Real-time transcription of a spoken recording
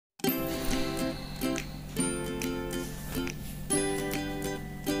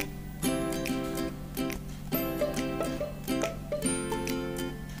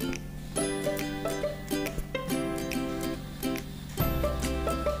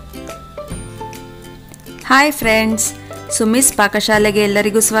Hi friends, ಸುಮಿಸ್ ಪಾಕಶಾಲೆಗೆ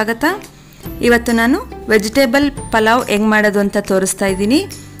ಎಲ್ಲರಿಗೂ ಸ್ವಾಗತ. ಇವತ್ತು ನಾನು ವೆಜಿಟೇಬಲ್ ಪಲಾವ್ ಹೆಂಗೆ ಮಾಡೋದು ಅಂತ ತೋರಿಸ್ತಾ ಇದ್ದೀನಿ.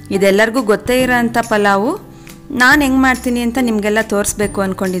 ಇದೆಲ್ಲರಿಗೂ ಗೊತ್ತೇ ಇರೋಂಥ ಪಲಾವು. ನಾನು ಹೆಂಗೆ ಮಾಡ್ತೀನಿ ಅಂತ ನಿಮಗೆಲ್ಲ ತೋರಿಸ್ಬೇಕು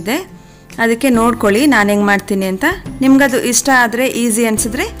ಅಂದ್ಕೊಂಡಿದ್ದೆ. ಅದಕ್ಕೆ ನೋಡ್ಕೊಳ್ಳಿ ನಾನು ಹೆಂಗೆ ಮಾಡ್ತೀನಿ ಅಂತ. ನಿಮಗದು ಇಷ್ಟ ಆದರೆ, ಈಸಿ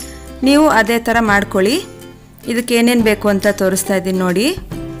ಅನಿಸಿದ್ರೆ ನೀವು ಅದೇ ಥರ ಮಾಡ್ಕೊಳ್ಳಿ. ಇದಕ್ಕೆ ಏನೇನು ಬೇಕು ಅಂತ ತೋರಿಸ್ತಾ ಇದ್ದೀನಿ ನೋಡಿ.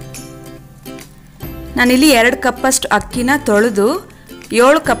 ನಾನಿಲ್ಲಿ 2 ಕಪ್ಪಷ್ಟು ಅಕ್ಕಿನ ತೊಳೆದು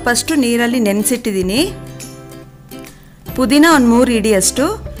 7 ಕಪ್ಪಷ್ಟು ನೀರಲ್ಲಿ ನೆನೆಸಿಟ್ಟಿದ್ದೀನಿ. ಪುದೀನ ಒಂದು 3 ಹಿಡಿಯಷ್ಟು,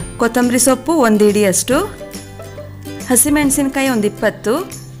 ಕೊತ್ತಂಬರಿ ಸೊಪ್ಪು 1 ಹಿಡಿಯಷ್ಟು, ಹಸಿಮೆಣಸಿನ್ಕಾಯಿ ಒಂದು 20,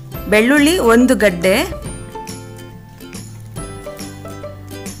 ಬೆಳ್ಳುಳ್ಳಿ 1 ಗಡ್ಡೆ,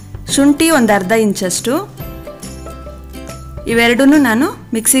 ಶುಂಠಿ ಒಂದು ಅರ್ಧ ಇಂಚಷ್ಟು. ಇವೆರಡೂ ನಾನು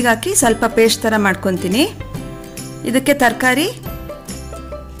ಮಿಕ್ಸಿಗೆ ಹಾಕಿ ಸ್ವಲ್ಪ ಪೇಸ್ಟ್ ಥರ ಮಾಡ್ಕೊತೀನಿ. ಇದಕ್ಕೆ ತರಕಾರಿ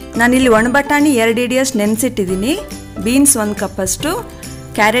ನಾನಿಲ್ಲಿ ಒಣಬಟಾಣಿ 2 ಹಿಡಿಯಷ್ಟು ನೆನೆಸಿಟ್ಟಿದ್ದೀನಿ. ಬೀನ್ಸ್ 1 ಕಪ್ಪಷ್ಟು,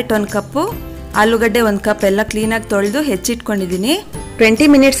 ಕ್ಯಾರೆಟ್ 1 ಕಪ್ಪು, ಆಲೂಗಡ್ಡೆ 1 ಕಪ್ ಎಲ್ಲ ಕ್ಲೀನಾಗಿ ತೊಳೆದು ಹೆಚ್ಚಿಟ್ಕೊಂಡಿದ್ದೀನಿ. 20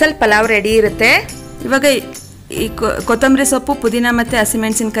 ಮಿನಿಟ್ಸಲ್ಲಿ ಪಲಾವ್ ರೆಡಿ ಇರುತ್ತೆ. ಇವಾಗ ಈ ಕೊತ್ತಂಬರಿ ಸೊಪ್ಪು, ಪುದೀನ ಮತ್ತು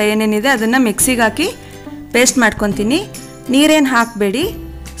ಹಸಿಮೆಣಸಿನ್ಕಾಯಿ ಏನೇನಿದೆ ಅದನ್ನು ಮಿಕ್ಸಿಗೆ ಹಾಕಿ ಪೇಸ್ಟ್ ಮಾಡ್ಕೊತೀನಿ. ನೀರೇನು ಹಾಕಬೇಡಿ,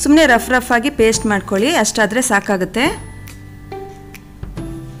 ಸುಮ್ಮನೆ ರಫ್ ಆಗಿ ಪೇಸ್ಟ್ ಮಾಡ್ಕೊಳ್ಳಿ, ಅಷ್ಟಾದರೆ ಸಾಕಾಗುತ್ತೆ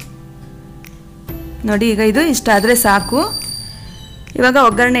ನೋಡಿ. ಈಗ ಇದು ಇಷ್ಟಾದರೆ ಸಾಕು. ಇವಾಗ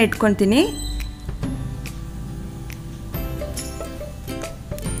ಒಗ್ಗರಣೆ ಇಟ್ಕೊತೀನಿ.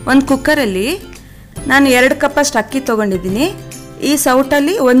 ಒಂದು ಕುಕ್ಕರಲ್ಲಿ ನಾನು 2 ಕಪ್ಪಷ್ಟು ಅಕ್ಕಿ ತೊಗೊಂಡಿದ್ದೀನಿ. ಈ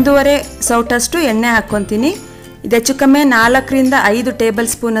ಸೌಟಲ್ಲಿ 1.5 ಸೌಟಷ್ಟು ಎಣ್ಣೆ ಹಾಕ್ಕೊತೀನಿ. ಇದು ಹೆಚ್ಚು ಕಮ್ಮಿ 4 ರಿಂದ 5 ಟೇಬಲ್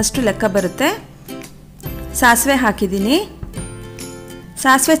ಸ್ಪೂನಷ್ಟು ಲೆಕ್ಕ ಬರುತ್ತೆ. ಸಾಸಿವೆ ಹಾಕಿದ್ದೀನಿ.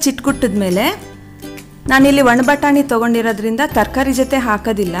 ಸಾಸಿವೆ ಚಿಟ್ಕುಟ್ಟಿದ ಮೇಲೆ ನಾನಿಲ್ಲಿ ಒಣಬಟಾಣಿ ತೊಗೊಂಡಿರೋದ್ರಿಂದ ತರಕಾರಿ ಜೊತೆ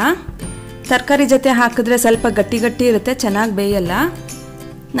ಹಾಕೋದಿಲ್ಲ. ತರಕಾರಿ ಜೊತೆ ಹಾಕಿದ್ರೆ ಸ್ವಲ್ಪ ಗಟ್ಟಿ ಇರುತ್ತೆ, ಚೆನ್ನಾಗಿ ಬೇಯಲ್ಲ.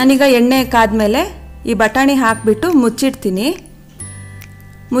 ನಾನೀಗ ಎಣ್ಣೆ ಕಾದ್ಮೇಲೆ ಈ ಬಟಾಣಿ ಹಾಕಿಬಿಟ್ಟು ಮುಚ್ಚಿಡ್ತೀನಿ.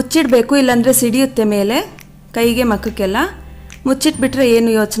 ಮುಚ್ಚಿಡಬೇಕು, ಇಲ್ಲಾಂದರೆ ಸಿಡಿಯುತ್ತೆ ಮೇಲೆ ಕೈಗೆ ಮಕ್ಕಕ್ಕೆಲ್ಲ. ಮುಚ್ಚಿಟ್ಬಿಟ್ರೆ ಏನು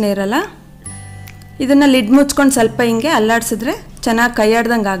ಯೋಚನೆ ಇರಲ್ಲ. ಇದನ್ನು ಲಿಡ್ ಮುಚ್ಕೊಂಡು ಸ್ವಲ್ಪ ಹಿಂಗೆ ಅಲ್ಲಾಡಿಸಿದ್ರೆ ಚೆನ್ನಾಗಿ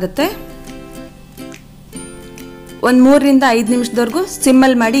ಕೈಯಾಡ್ದಂಗೆ ಆಗುತ್ತೆ. ಒಂದು 3 ರಿಂದ 5 ನಿಮಿಷದವರೆಗೂ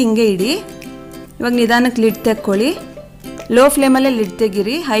ಸಿಮ್ಮಲ್ಲಿ ಮಾಡಿ ಹಿಂಗೆ ಇಡಿ. ಇವಾಗ ನಿಧಾನಕ್ಕೆ ಲಿಡ್ ತೆಕ್ಕೊಳ್ಳಿ. ಲೋ ಫ್ಲೇಮಲ್ಲೇ ಲಿಡ್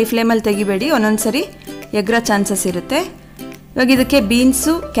ತೆಗೀರಿ, ಹೈ ಫ್ಲೇಮಲ್ಲಿ ತೆಗಿಬೇಡಿ, ಒಂದೊಂದು ಸರಿ ಎಗ್ರೋ ಚಾನ್ಸಸ್ ಇರುತ್ತೆ. ಇವಾಗ ಇದಕ್ಕೆ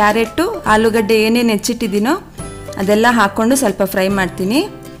ಬೀನ್ಸು, ಕ್ಯಾರೆಟು, ಆಲೂಗಡ್ಡೆ ಏನೇನು ಹೆಚ್ಚಿಟ್ಟಿದ್ದೀನೋ ಅದೆಲ್ಲ ಹಾಕ್ಕೊಂಡು ಸ್ವಲ್ಪ ಫ್ರೈ ಮಾಡ್ತೀನಿ.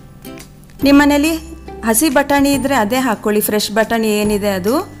 ನಿಮ್ಮ ಮನೇಲಿ ಹಸಿ ಬಟಾಣಿ ಇದ್ದರೆ ಅದೇ ಹಾಕ್ಕೊಳ್ಳಿ, ಫ್ರೆಶ್ ಬಟಾಣಿ ಏನಿದೆ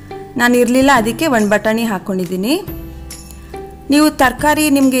ಅದು. ನಾನು ಇರಲಿಲ್ಲ, ಅದಕ್ಕೆ 1 ಬಟಾಣಿ ಹಾಕ್ಕೊಂಡಿದ್ದೀನಿ. ನೀವು ತರಕಾರಿ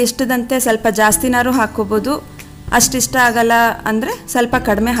ನಿಮಗೆ ಇಷ್ಟದಂತೆ ಸ್ವಲ್ಪ ಜಾಸ್ತಿನಾರು ಹಾಕ್ಕೋಬೋದು. ಅಷ್ಟಿಷ್ಟ ಆಗಲ್ಲ ಅಂದರೆ ಸ್ವಲ್ಪ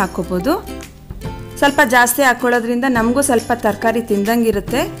ಕಡಿಮೆ ಹಾಕ್ಕೋಬೋದು. ಸ್ವಲ್ಪ ಜಾಸ್ತಿ ಹಾಕ್ಕೊಳ್ಳೋದ್ರಿಂದ ನಮಗೂ ಸ್ವಲ್ಪ ತರಕಾರಿ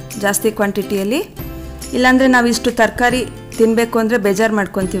ತಿಂದಂಗಿರುತ್ತೆ ಜಾಸ್ತಿ ಕ್ವಾಂಟಿಟಿಯಲ್ಲಿ. ಇಲ್ಲಾಂದರೆ ನಾವು ಇಷ್ಟು ತರಕಾರಿ ತಿನ್ನಬೇಕು ಅಂದರೆ ಬೇಜಾರು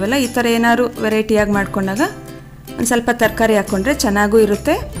ಮಾಡ್ಕೊತೀವಲ್ಲ. ಈ ಥರ ಏನಾದ್ರು ವೆರೈಟಿಯಾಗಿ ಮಾಡ್ಕೊಂಡಾಗ ಒಂದು ಸ್ವಲ್ಪ ತರಕಾರಿ ಹಾಕ್ಕೊಂಡ್ರೆ ಚೆನ್ನಾಗೂ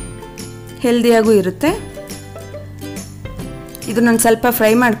ಇರುತ್ತೆ, ಹೆಲ್ದಿಯಾಗೂ ಇರುತ್ತೆ. ಇದನ್ನೊಂದು ಸ್ವಲ್ಪ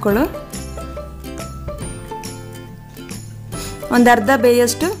ಫ್ರೈ ಮಾಡ್ಕೊಳ್ಳು. ಒಂದು ಅರ್ಧ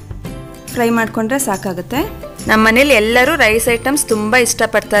ಬೇಯಷ್ಟು ಫ್ರೈ ಮಾಡಿಕೊಂಡ್ರೆ ಸಾಕಾಗುತ್ತೆ. ನಮ್ಮ ಮನೇಲಿ ಎಲ್ಲರೂ ರೈಸ್ ಐಟಮ್ಸ್ ತುಂಬ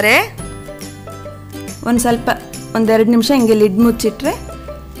ಇಷ್ಟಪಡ್ತಾರೆ. ಒಂದು 2 ನಿಮಿಷ ಹಿಂಗೆ ಲಿಡ್ ಮುಚ್ಚಿಟ್ರೆ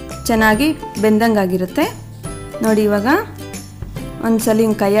ಚೆನ್ನಾಗಿ ಬೆಂದಂಗಾಗಿರುತ್ತೆ ನೋಡಿ. ಇವಾಗ ಒಂದು ಸಲ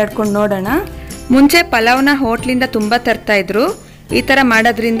ಹಿಂಗೆ ಕೈ ಆಡ್ಕೊಂಡು ನೋಡೋಣ. ಮುಂಚೆ ಪಲಾವ್ನ ಹೋಟ್ಲಿಂದ ತುಂಬ ತರ್ತಾಯಿದ್ರು. ಈ ಥರ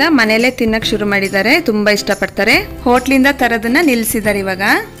ಮಾಡೋದ್ರಿಂದ ಮನೆಯಲ್ಲೇ ತಿನ್ನೋಕ್ಕೆ ಶುರು ಮಾಡಿದ್ದಾರೆ, ತುಂಬ ಇಷ್ಟಪಡ್ತಾರೆ. ಹೋಟ್ಲಿಂದ ತರೋದನ್ನು ನಿಲ್ಲಿಸಿದ್ದಾರೆ ಇವಾಗ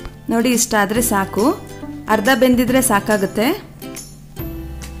ನೋಡಿ. ಇಷ್ಟ ಆದರೆ ಸಾಕು, ಅರ್ಧ ಬೆಂದಿದ್ರೆ ಸಾಕಾಗುತ್ತೆ.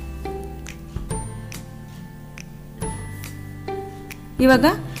 ಇವಾಗ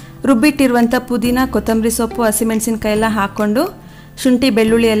ರುಬ್ಬಿಟ್ಟಿರುವಂಥ ಪುದೀನ, ಕೊತ್ತಂಬರಿ ಸೊಪ್ಪು, ಹಸಿಮೆಣಸಿನ್ಕಾಯಿ ಎಲ್ಲ ಹಾಕ್ಕೊಂಡು, ಶುಂಠಿ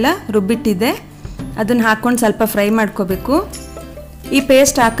ಬೆಳ್ಳುಳ್ಳಿ ಎಲ್ಲ ರುಬ್ಬಿಟ್ಟಿದ್ದೆ, ಅದನ್ನು ಹಾಕ್ಕೊಂಡು ಸ್ವಲ್ಪ ಫ್ರೈ ಮಾಡ್ಕೋಬೇಕು. ಈ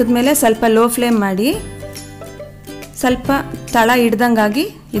ಪೇಸ್ಟ್ ಹಾಕಿದ್ಮೇಲೆ ಸ್ವಲ್ಪ ಲೋ ಫ್ಲೇಮ್ ಮಾಡಿ, ಸ್ವಲ್ಪ ತಳ ಹಿಡ್ದಂಗಾಗಿ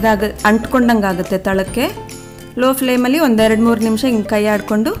ಅಂಟ್ಕೊಂಡಂಗೆ ಆಗುತ್ತೆ ತಳಕ್ಕೆ. ಲೋ ಫ್ಲೇಮಲ್ಲಿ ಒಂದು 2-3 ನಿಮಿಷ ಹಿಂಗೆ ಕೈ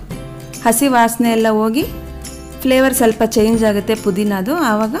ಆಡಿಕೊಂಡು ಹಸಿ ವಾಸನೆ ಎಲ್ಲ ಹೋಗಿ ಫ್ಲೇವರ್ ಸ್ವಲ್ಪ ಚೇಂಜ್ ಆಗುತ್ತೆ ಪುದೀನದು.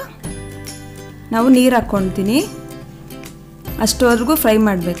 ಆವಾಗ ನಾವು ನೀರು ಹಾಕ್ಕೊಳ್ತೀನಿ. ಅಷ್ಟವರೆಗೂ ಫ್ರೈ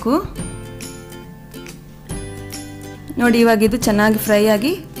ಮಾಡಬೇಕು ನೋಡಿ. ಇವಾಗ ಇದು ಚೆನ್ನಾಗಿ ಫ್ರೈ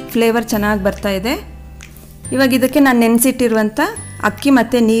ಆಗಿ ಫ್ಲೇವರ್ ಚೆನ್ನಾಗಿ ಬರ್ತಾ ಇದೆ. ಇವಾಗ ಇದಕ್ಕೆ ನಾನು ನೆನೆಸಿಟ್ಟಿರುವಂಥ ಅಕ್ಕಿ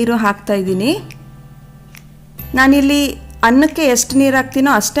ಮತ್ತು ನೀರು ಹಾಕ್ತಾಯಿದ್ದೀನಿ. ನಾನಿಲ್ಲಿ ಅನ್ನಕ್ಕೆ ಎಷ್ಟು ನೀರು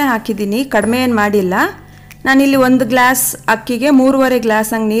ಹಾಕ್ತೀನೋ ಅಷ್ಟೇ ಹಾಕಿದ್ದೀನಿ, ಕಡಿಮೆ ಏನು ಮಾಡಿಲ್ಲ. ನಾನಿಲ್ಲಿ 1 ಗ್ಲಾಸ್ ಅಕ್ಕಿಗೆ 3.5 ಗ್ಲಾಸ್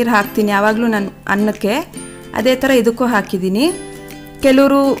ಹಂಗೆ ನೀರು ಹಾಕ್ತೀನಿ ಯಾವಾಗಲೂ ನಾನು ಅನ್ನಕ್ಕೆ. ಅದೇ ಥರ ಇದಕ್ಕೂ ಹಾಕಿದ್ದೀನಿ.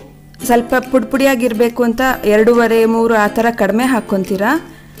 ಕೆಲವರು ಸ್ವಲ್ಪ ಪುಡಿಯಾಗಿರಬೇಕು ಅಂತ 2.5-3 ಆ ಥರ ಕಡಿಮೆ ಹಾಕ್ಕೊತೀರಾ.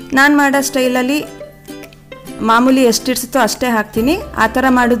 ನಾನು ಮಾಡೋ ಸ್ಟೈಲಲ್ಲಿ ಮಾಮೂಲಿ ಎಷ್ಟಿಡ್ಸುತ್ತೋ ಅಷ್ಟೇ ಹಾಕ್ತೀನಿ. ಆ ಥರ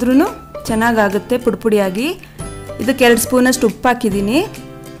ಮಾಡಿದ್ರೂ ಚೆನ್ನಾಗಾಗುತ್ತೆ ಪುಡಿಯಾಗಿ. ಇದಕ್ಕೆ 2 ಸ್ಪೂನಷ್ಟು ಉಪ್ಪು ಹಾಕಿದ್ದೀನಿ.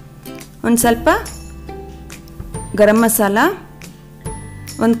 ಒಂದು ಸ್ವಲ್ಪ ಗರಂ ಮಸಾಲ,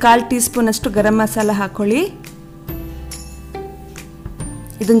 ಒಂದು 1/4 ಟೀ ಸ್ಪೂನಷ್ಟು ಗರಂ ಮಸಾಲ ಹಾಕ್ಕೊಳ್ಳಿ.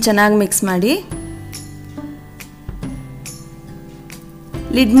 ಇದನ್ನು ಚೆನ್ನಾಗಿ ಮಿಕ್ಸ್ ಮಾಡಿ.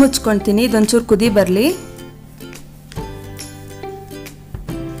 ಲಿಡ್ ಮುಚ್ಕೊಳ್ತೀನಿ, ಇದೊಂಚೂರು ಕುದಿ ಬರಲಿ.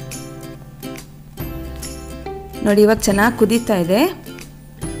 ನೋಡಿ ಇವಾಗ ಚೆನ್ನಾಗಿ ಕುದೀತಾ ಇದೆ.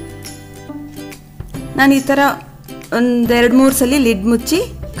 ನಾನು ಈ ಥರ ಒಂದು 2-3 ಸಲ ಲಿಡ್ ಮುಚ್ಚಿ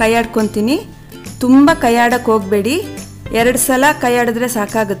ಕೈ ಆಡ್ಕೊತೀನಿ. ತುಂಬ ಕೈ ಆಡಕ್ಕೆ ಹೋಗಬೇಡಿ, 2 ಸಲ ಕೈ ಆಡಿದ್ರೆ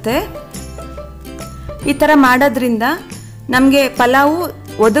ಸಾಕಾಗುತ್ತೆ. ಈ ಥರ ಮಾಡೋದ್ರಿಂದ ನಮಗೆ ಪಲಾವು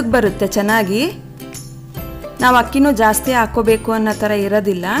ಒದಗಿ ಬರುತ್ತೆ ಚೆನ್ನಾಗಿ. ನಾವು ಅಕ್ಕಿನೂ ಜಾಸ್ತಿ ಹಾಕ್ಕೋಬೇಕು ಅನ್ನೋ ಥರ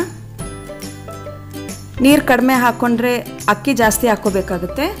ಇರೋದಿಲ್ಲ. ನೀರು ಕಡಿಮೆ ಹಾಕ್ಕೊಂಡ್ರೆ ಅಕ್ಕಿ ಜಾಸ್ತಿ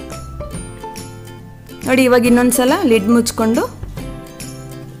ಹಾಕ್ಕೋಬೇಕಾಗುತ್ತೆ. ನೋಡಿ ಇವಾಗ ಇನ್ನೊಂದು ಸಲ ಲಿಡ್ ಮುಚ್ಕೊಂಡು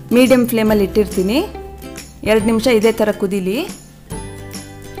ಮೀಡಿಯಮ್ ಫ್ಲೇಮಲ್ಲಿ ಇಟ್ಟಿರ್ತೀನಿ. 2 ನಿಮಿಷ ಇದೇ ಥರ ಕುದೀಲಿ.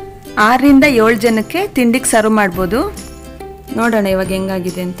 6 ರಿಂದ 7 ಜನಕ್ಕೆ ತಿಂಡಿಗೆ ಸರ್ವ್ ಮಾಡ್ಬೋದು. ನೋಡೋಣ ಇವಾಗ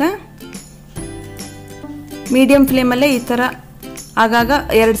ಹೆಂಗಾಗಿದೆ ಅಂತ. ಮೀಡಿಯಮ್ ಫ್ಲೇಮಲ್ಲೇ ಈ ಥರ ಆಗಾಗ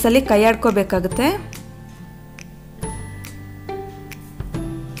 2 ಸಲ ಕೈ ಆಡ್ಕೋಬೇಕಾಗುತ್ತೆ.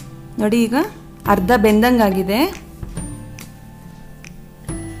 ನೋಡಿ ಈಗ ಅರ್ಧ ಬೆಂದಂಗಾಗಿದೆ.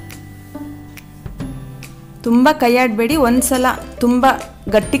 ತುಂಬ ಕೈ ಆಡಬೇಡಿ, ಒಂದು ಸಲ ತುಂಬ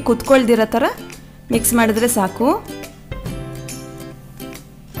ಗಟ್ಟಿ ಕುತ್ಕೊಳ್ದಿರೋ ಥರ ಮಿಕ್ಸ್ ಮಾಡಿದ್ರೆ ಸಾಕು.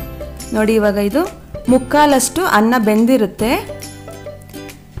 ನೋಡಿ ಇವಾಗ ಇದು ಮುಕ್ಕಾಲಷ್ಟು ಅನ್ನ ಬೆಂದಿರುತ್ತೆ.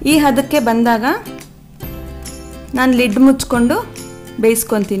 ಈ ಹದಕ್ಕೆ ಬಂದಾಗ ನಾನು ಲಿಡ್ ಮುಚ್ಕೊಂಡು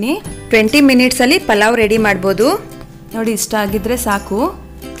ಬೇಯಿಸ್ಕೊತೀನಿ. 20 ಮಿನಿಟ್ಸಲ್ಲಿ ಪಲಾವ್ ರೆಡಿ ಮಾಡ್ಬೋದು. ನೋಡಿ ಇಷ್ಟ ಆಗಿದ್ರೆ ಸಾಕು.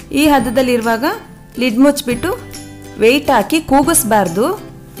 ಈ ಹದದಲ್ಲಿರುವಾಗ ಲಿಡ್ ಮುಚ್ಚಿಬಿಟ್ಟು ವೆಯ್ಟ್ ಹಾಕಿ ಕೂಗಿಸ್ಬಾರ್ದು.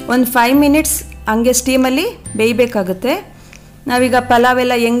 ಒಂದು 5 ಮಿನಿಟ್ಸ್ ಹಂಗೆ ಸ್ಟೀಮಲ್ಲಿ ಬೇಯಬೇಕಾಗುತ್ತೆ. ನಾವೀಗ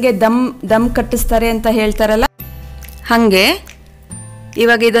ಪಲಾವೆಲ್ಲ ಹೆಂಗೆ ದಮ್ ಕಟ್ಟಿಸ್ತಾರೆ ಅಂತ ಹೇಳ್ತಾರಲ್ಲ ಹಾಗೆ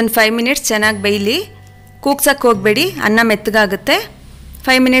ಇವಾಗ ಇದೊಂದು 5 ಮಿನಿಟ್ಸ್ ಚೆನ್ನಾಗಿ ಬೇಯಲಿ. ಕೂಗ್ಸಕ್ಕೆ ಹೋಗಬೇಡಿ, ಅನ್ನ ಮೆತ್ತಗಾಗುತ್ತೆ.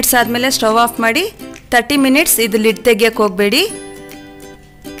 5 ಮಿನಿಟ್ಸ್ ಆದಮೇಲೆ ಸ್ಟವ್ ಆಫ್ ಮಾಡಿ 30 ಮಿನಿಟ್ಸ್ ಇದು ಲಿಡ್ ತೆಗಿಯೋಕ್ಕೆ ಹೋಗಬೇಡಿ.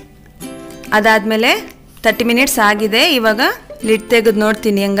 ಅದಾದಮೇಲೆ 30 ಮಿನಿಟ್ಸ್ ಆಗಿದೆ. ಇವಾಗ ಲಿಡ್ ತೆಗೆದು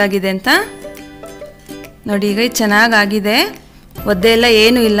ನೋಡ್ತೀನಿ ಹೆಂಗಾಗಿದೆ ಅಂತ. ನೋಡಿ ಈಗ ಇದು ಚೆನ್ನಾಗಾಗಿದೆ, ಒದ್ದೆ ಎಲ್ಲ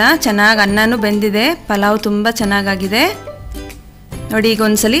ಏನೂ ಇಲ್ಲ, ಚೆನ್ನಾಗಿ ಅನ್ನನೂ ಬೆಂದಿದೆ. ಪಲಾವ್ ತುಂಬ ಚೆನ್ನಾಗಾಗಿದೆ. ನೋಡಿ ಈಗ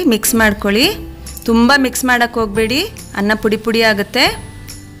ಒಂದ್ಸಲಿ ಮಿಕ್ಸ್ ಮಾಡ್ಕೊಳ್ಳಿ. ತುಂಬ ಮಿಕ್ಸ್ ಮಾಡೋಕ್ಕೆ ಹೋಗಬೇಡಿ, ಅನ್ನ ಪುಡಿ ಪುಡಿ ಆಗುತ್ತೆ.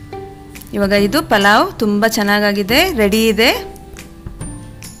 ಇವಾಗ ಇದು ಪಲಾವ್ ತುಂಬ ಚೆನ್ನಾಗಾಗಿದೆ, ರೆಡಿ ಇದೆ.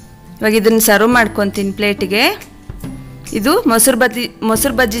 ಇವಾಗ ಇದನ್ನು ಸರ್ವ್ ಮಾಡ್ಕೊತೀನಿ ಪ್ಲೇಟಿಗೆ. ಇದು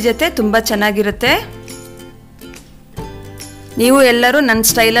ಮೊಸರು ಬಜ್ಜಿ ಜೊತೆ ತುಂಬ ಚೆನ್ನಾಗಿರುತ್ತೆ. ನೀವು ಎಲ್ಲರೂ ನನ್ನ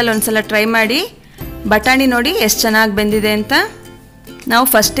ಸ್ಟೈಲಲ್ಲಿ ಒಂದ್ಸಲ ಟ್ರೈ ಮಾಡಿ. ಬಟಾಣಿ ನೋಡಿ ಎಷ್ಟು ಚೆನ್ನಾಗಿ ಬೆಂದಿದೆ ಅಂತ. ನಾವು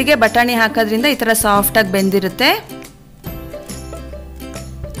ಫಸ್ಟಿಗೆ ಬಟಾಣಿ ಹಾಕೋದ್ರಿಂದ ಈ ಥರ ಸಾಫ್ಟಾಗಿ ಬೆಂದಿರುತ್ತೆ.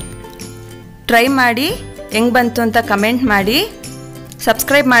 ಟ್ರೈ ಮಾಡಿ ಹೆಂಗೆ ಬಂತು ಅಂತ ಕಮೆಂಟ್ ಮಾಡಿ.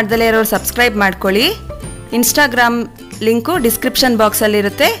 ಸಬ್ಸ್ಕ್ರೈಬ್ ಮಾಡ್ದಲೇ ಇರೋರು ಸಬ್ಸ್ಕ್ರೈಬ್ ಮಾಡ್ಕೊಳ್ಳಿ. ಇನ್ಸ್ಟಾಗ್ರಾಮ್ ಲಿಂಕು ಡಿಸ್ಕ್ರಿಪ್ಷನ್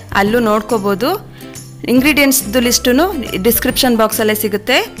ಬಾಕ್ಸಲ್ಲಿರುತ್ತೆ, ಅಲ್ಲೂ ನೋಡ್ಕೋಬೋದು. ಇಂಗ್ರೀಡಿಯೆಂಟ್ಸ್ದು ಲಿಸ್ಟು ಡಿಸ್ಕ್ರಿಪ್ಷನ್ ಬಾಕ್ಸಲ್ಲೇ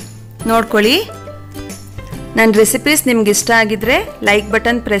ಸಿಗುತ್ತೆ, ನೋಡ್ಕೊಳ್ಳಿ. ನನ್ನ ರೆಸಿಪೀಸ್ ನಿಮ್ಗೆ ಇಷ್ಟ ಆಗಿದ್ರೆ ಲೈಕ್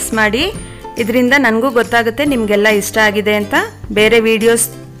ಬಟನ್ ಪ್ರೆಸ್ ಮಾಡಿ. ಇದರಿಂದ ನನಗೂ ಗೊತ್ತಾಗುತ್ತೆ ನಿಮಗೆಲ್ಲ ಇಷ್ಟ ಆಗಿದೆ ಅಂತ. ಬೇರೆ ವೀಡಿಯೋಸ್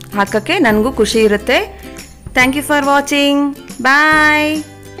ಹಾಕೋಕ್ಕೆ ನನಗೂ ಖುಷಿ ಇರುತ್ತೆ. Thank you for watching. Bye.